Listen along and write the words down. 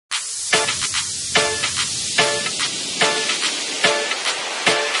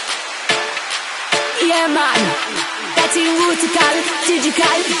Yeah man, that's in rutical,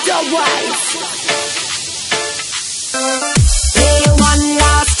 digital, dubwise. Play one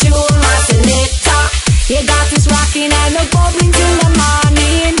last tune, my selector. You got this rocking and a bubbling till the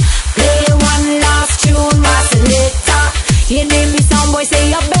morning. Play one last tune, my selector. You name me some boy say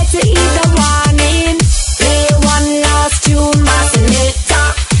you better eat the warning. Play one last tune, my selector.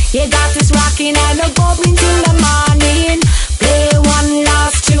 You got this rocking and a bubbling till the morning. Play one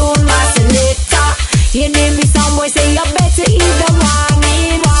last tune, my selector. You name me some boy say you better eat the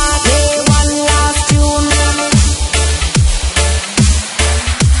warning. Play one last tune.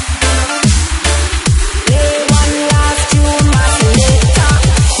 Play one last tune, my selector.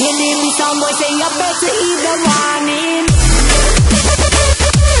 You name me some boy say you better eat the warning.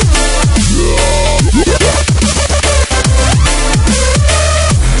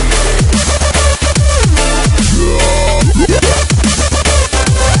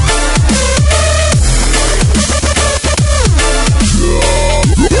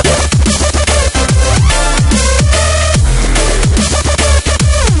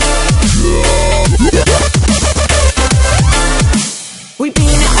 We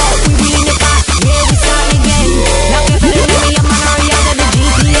being it up, we being it back, yeah we start again. Now give it a name, your man or y'all that the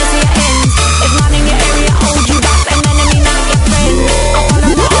GPS here ends. If man in your area hold you back, then enemy not your friend. I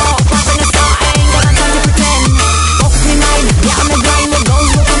follow my all, rapping a start, I ain't got no time to pretend. Focus me mind, yeah I'm the grind, with goals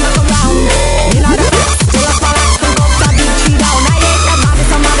will come back around. You know the facts, till I fall out, come up, I beat you down. I ain't that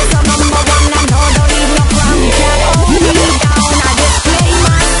maddest, I'm number one, I know don't need no crown. You can't hold me down, I just play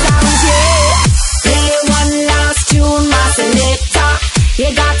my sound, yeah. Play one last tune, my selector. You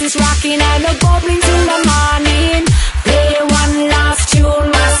got this rocking and a bubbling till the morning. Play one last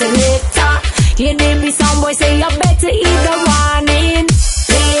tune, my selector. You name me some boy say you better eat the warning.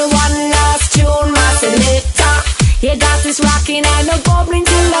 Play one last tune, my selector. You got this rocking and a bubbling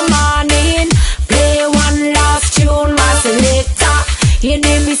till the morning. Play one last tune, my selector. You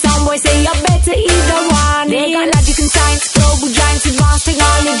name me some boy say you better eat the warning. They got logic and science, global giants, advanced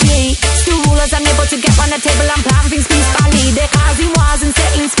technology. Still rulers unable to get on the table and plan things peacefully. They're causing wars and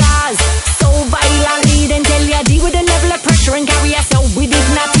settling scars so violently. Then tell you deal with the level of pressure and carry yourself with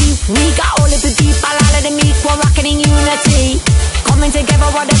dignity. We got all of the people, all of them equal, rocking in unity. Coming together,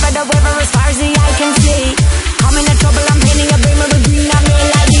 whatever the weather, as far as the eye can see. Coming in trouble, I'm painting a brimmer with green and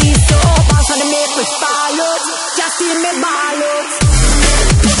melody. So pass on the maple starlet, just in me ballot.